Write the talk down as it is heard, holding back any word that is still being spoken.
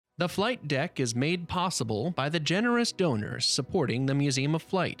The Flight Deck is made possible by the generous donors supporting the Museum of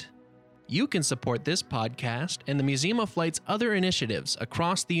Flight. You can support this podcast and the Museum of Flight's other initiatives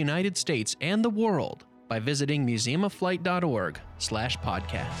across the United States and the world by visiting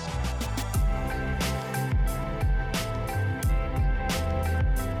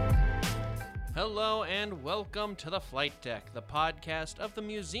museumofflight.org/podcast. Hello and welcome to The Flight Deck, the podcast of the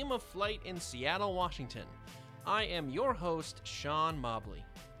Museum of Flight in Seattle, Washington. I am your host, Sean Mobley.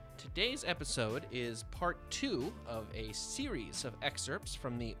 Today's episode is part 2 of a series of excerpts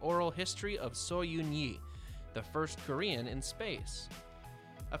from the oral history of Soyun Yi, the first Korean in space.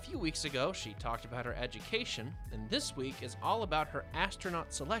 A few weeks ago, she talked about her education, and this week is all about her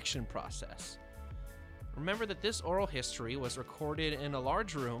astronaut selection process. Remember that this oral history was recorded in a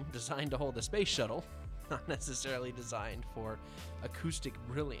large room designed to hold a space shuttle, not necessarily designed for acoustic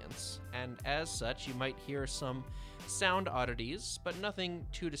brilliance, and as such you might hear some sound oddities, but nothing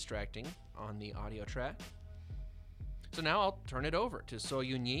too distracting on the audio track. So now I'll turn it over to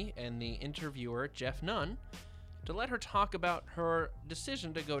Soyun Yi and the interviewer Jeff Nunn to let her talk about her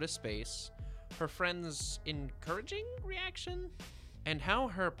decision to go to space, her friends' encouraging reaction, and how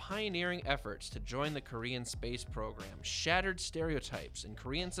her pioneering efforts to join the Korean space program shattered stereotypes in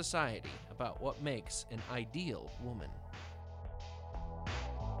Korean society about what makes an ideal woman.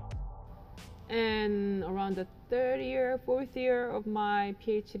 And around the fourth year of my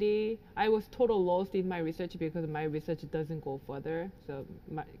PhD, I was total lost in my research because my research doesn't go further. So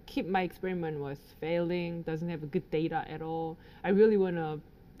my experiment was failing, doesn't have good data at all. I really want to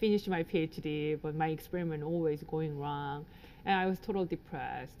finish my PhD, but my experiment always going wrong. And I was totally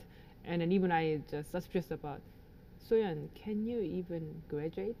depressed. And then even I just suspicious about, Soyun, can you even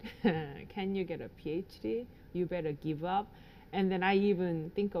graduate? Can you get a PhD? You better give up. And then I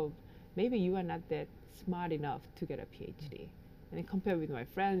even think of, maybe you are not that smart enough to get a PhD. And then compared with my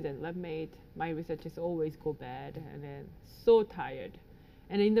friends and lab mates, my researches always go bad, and then so tired.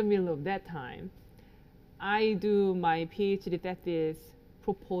 And in the middle of that time, I do my PhD thesis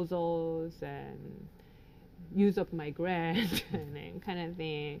proposals and use up my grant and then kind of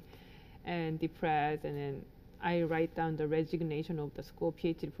thing, and depressed. And then I write down the resignation of the school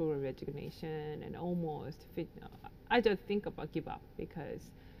PhD program resignation, and I just think about give up,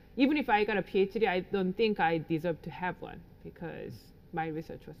 because even if I got a PhD, I don't think I deserve to have one because my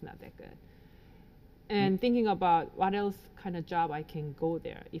research was not that good. And thinking about what else kind of job I can go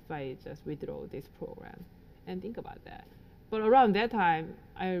there if I just withdraw this program, and think about that. But around that time,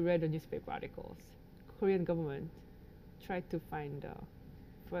 I read the newspaper articles. Korean government tried to find the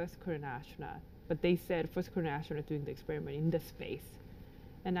first Korean astronaut, but they said first Korean astronaut doing the experiment in the space.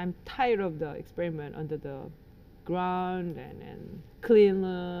 And I'm tired of the experiment under the ground and clean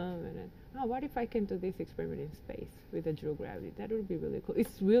room, and then, what if I can do this experiment in space with the zero gravity? That would be really cool.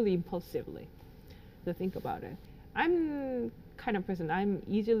 It's really impulsively to think about it. I'm kind of person, I'm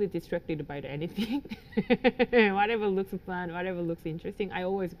easily distracted by anything. Whatever looks fun, whatever looks interesting, I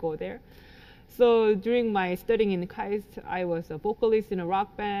always go there. So during my studying in KAIST, I was a vocalist in a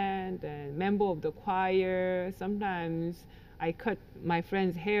rock band and member of the choir. Sometimes I cut my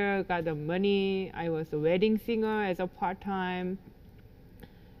friend's hair, got the money. I was a wedding singer as a part-time.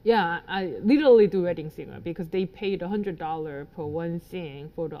 Yeah, I literally do wedding singer because they paid $100 per one sing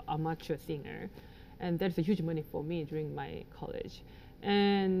for the amateur singer. And that's a huge money for me during my college.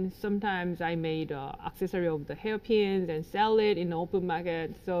 And sometimes I made an accessory of the hairpins and sell it in the open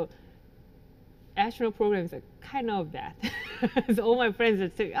market. So astronaut programs are kind of that. So all my friends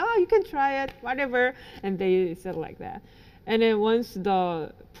would say, you can try it, whatever. And they said like that. And then once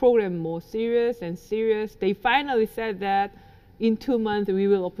the program more serious, they finally said that in 2 months we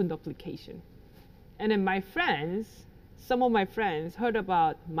will open the application. And then some of my friends heard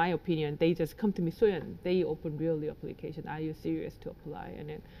about my opinion. They just come to me, Soyun, they open really application. Are you serious to apply? And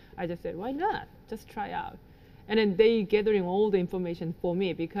then I just said, why not? Just try out. And then they gathering all the information for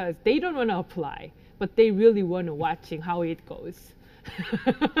me because they don't want to apply, but they really want to watching how it goes.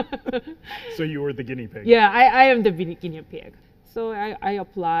 So you were the guinea pig. Yeah, I am the guinea pig. So I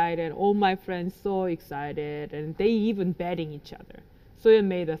applied, and all my friends so excited, and they even betting each other. Soyun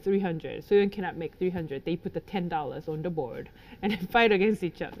made a 300. Soyun cannot make 300. They put the $10 on the board and then fight against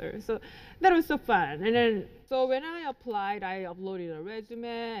each other. So that was so fun. And then, so when I applied, I uploaded a resume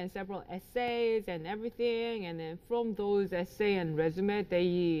and several essays and everything. And then from those essay and resume,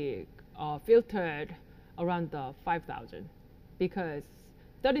 they filtered around the 5,000 because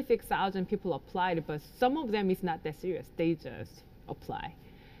 36,000 people applied, but some of them is not that serious. They just apply.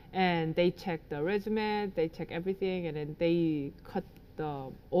 And they check the resume, they check everything, and then they cut the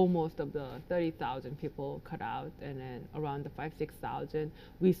almost of the 30,000 people cut out, and then around the 5-6,000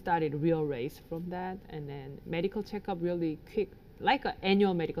 we started real race from that, and then medical checkup really quick, like an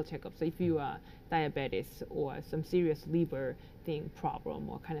annual medical checkup. So if you are diabetes or some serious liver thing problem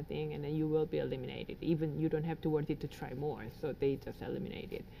or kind of thing, and then you will be eliminated. Even you don't have to worry to try more, so they just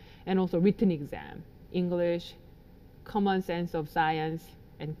eliminate it. And also written exam, English, common sense of science,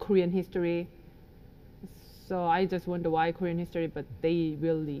 and Korean history. So I just wonder why Korean history, but they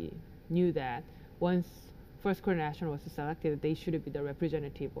really knew that once first Korean national was selected, they should be the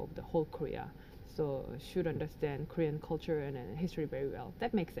representative of the whole Korea. So should understand Korean culture and history very well.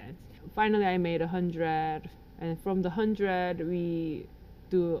 That makes sense. Finally, I made 100, and from the 100, we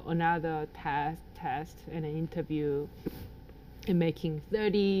do another test and an interview, and making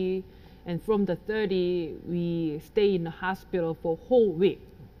 30. And from the 30, we stay in the hospital for a whole week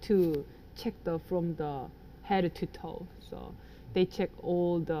to check from the head to toe. So they check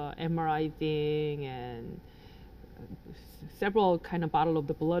all the MRI thing and several kind of bottle of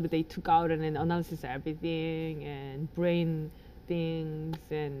the blood they took out, and then analysis everything, and brain things,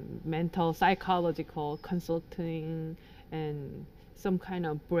 and mental psychological consulting, and some kind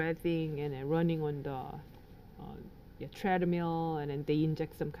of breathing, and running on the treadmill, and then they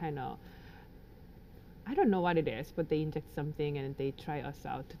inject some kind of, I don't know what it is, but they inject something and they try us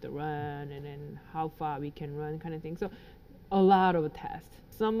out to the run, and then how far we can run kind of thing. So a lot of tests.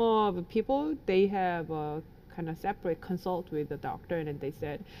 Some of the people, they have a kind of separate consult with the doctor, and then they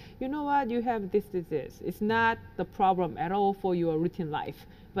said, you know what, you have this. It's not the problem at all for your routine life,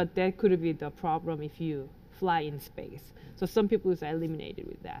 but that could be the problem if you fly in space. So some people is eliminated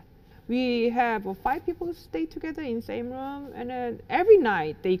with that. We have 5 people stay together in same room, and then every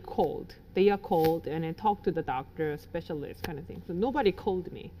night they are called and then talk to the doctor, specialist kind of thing. So nobody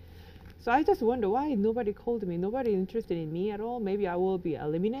called me. So I just wonder why nobody called me. Nobody interested in me at all. Maybe I will be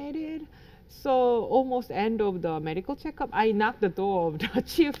eliminated. So almost end of the medical checkup, I knocked the door of the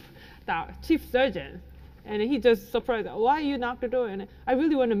chief surgeon, and he just surprised, why you knocked the door? And I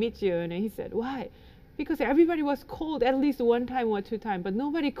really want to meet you. And he said, why? Because everybody was called at least 1 time or 2 times, but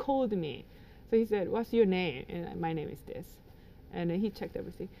nobody called me. So he said, what's your name? And my name is this. And he checked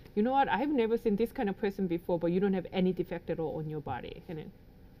everything. You know what? I've never seen this kind of person before, but you don't have any defect at all on your body. And then,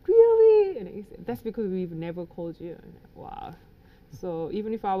 really? And he said, that's because we've never called you. And wow. So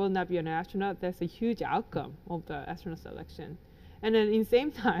even if I will not be an astronaut, that's a huge outcome of the astronaut selection. And then in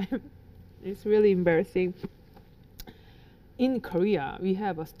same time, it's really embarrassing. In Korea, we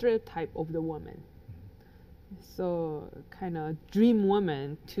have a stereotype of the woman. So kind of dream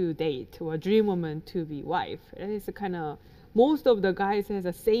woman to date, or dream woman to be wife. It's a kind of, most of the guys has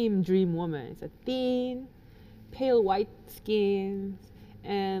the same dream woman. It's a thin, pale white skin,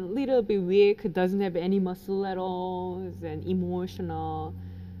 and little bit weak, doesn't have any muscle at all, and emotional.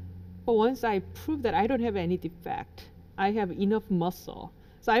 But once I prove that I don't have any defect, I have enough muscle,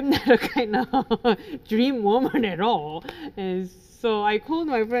 so I'm not a kind of dream woman at all. And so I called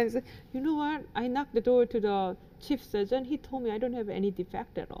my friends, you know what, I knocked the door to the chief surgeon, he told me I don't have any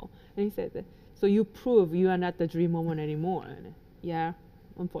defect at all. And he said, so you prove you are not the dream woman anymore? And yeah,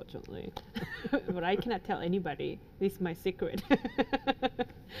 unfortunately. But I cannot tell anybody. This is my secret.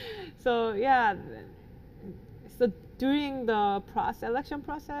 So yeah, so during the selection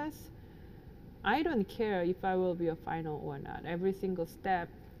process, I don't care if I will be a final or not. Every single step,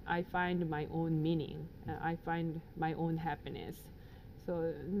 I find my own meaning. I find my own happiness.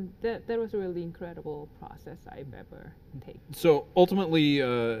 So that was a really incredible process I've ever taken. So ultimately,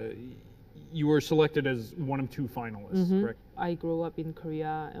 you were selected as one of 2 finalists, correct? I grew up in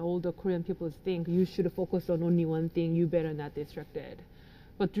Korea, and all the Korean people think you should focus on only one thing, you better not distracted.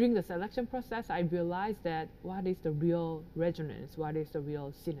 But during the selection process, I realized that what is the real resonance, what is the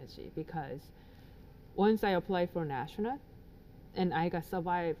real synergy, because once I applied for an astronaut, and I got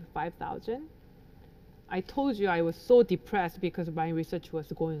survived 5,000, I told you I was so depressed because my research was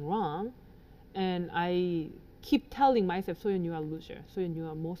going wrong, and I keep telling myself, Soyeon, you are a loser. Soyeon, you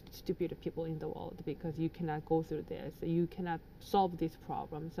are most stupid people in the world because you cannot go through this. You cannot solve this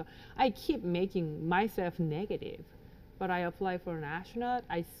problem. So I keep making myself negative. But I apply for an astronaut,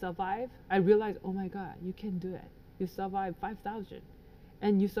 I survive. I realize, oh my God, you can do it. You survive 5,000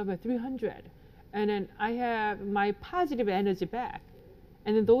 and you survive 300. And then I have my positive energy back.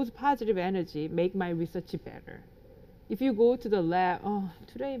 And then those positive energy make my research better. If you go to the lab, oh,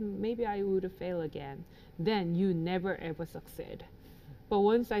 today maybe I would fail again, then you never ever succeed. But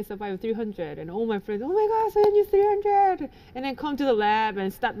once I survive 300 and all my friends, oh my God, Soyeon, you 300, and then come to the lab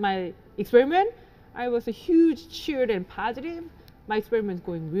and start my experiment, I was a huge cheered and positive. My experiment's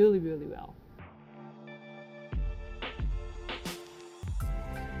going really, really well.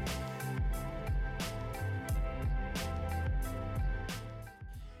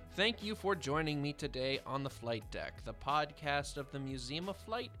 thank you for joining me today on The Flight Deck, the podcast of the Museum of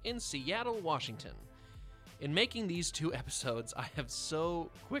Flight in Seattle, Washington. In making these 2 episodes, I have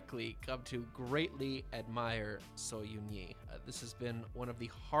so quickly come to greatly admire So Yoon-yi. This has been one of the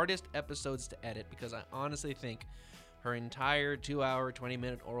hardest episodes to edit because I honestly think her entire 2-hour,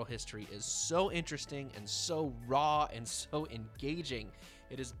 20-minute oral history is so interesting and so raw and so engaging.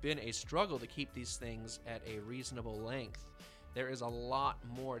 It has been a struggle to keep these things at a reasonable length. There is a lot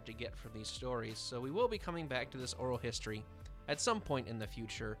more to get from these stories, so we will be coming back to this oral history at some point in the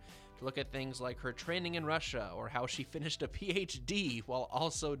future to look at things like her training in Russia or how she finished a PhD while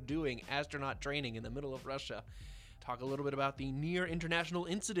also doing astronaut training in the middle of Russia. Talk a little bit about the near international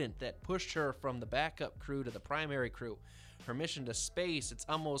incident that pushed her from the backup crew to the primary crew, her mission to space, its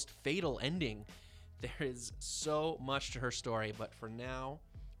almost fatal ending. There is so much to her story, but for now,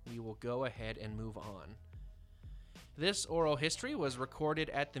 we will go ahead and move on. This oral history was recorded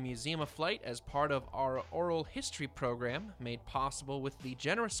at the Museum of Flight as part of our oral history program, made possible with the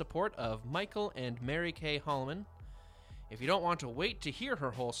generous support of Michael and Mary Kay Holloman. If you don't want to wait to hear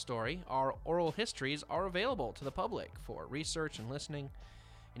her whole story, our oral histories are available to the public for research and listening,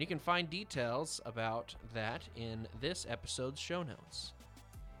 and you can find details about that in this episode's show notes.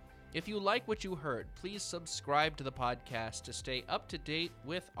 If you like what you heard, please subscribe to the podcast to stay up to date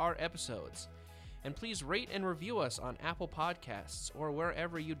with our episodes. And please rate and review us on Apple Podcasts or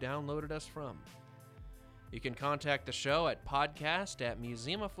wherever you downloaded us from. You can contact the show at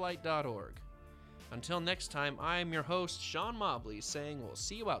podcast@museumofflight.org. Until next time, I'm your host, Sean Mobley, saying we'll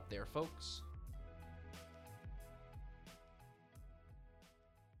see you out there, folks.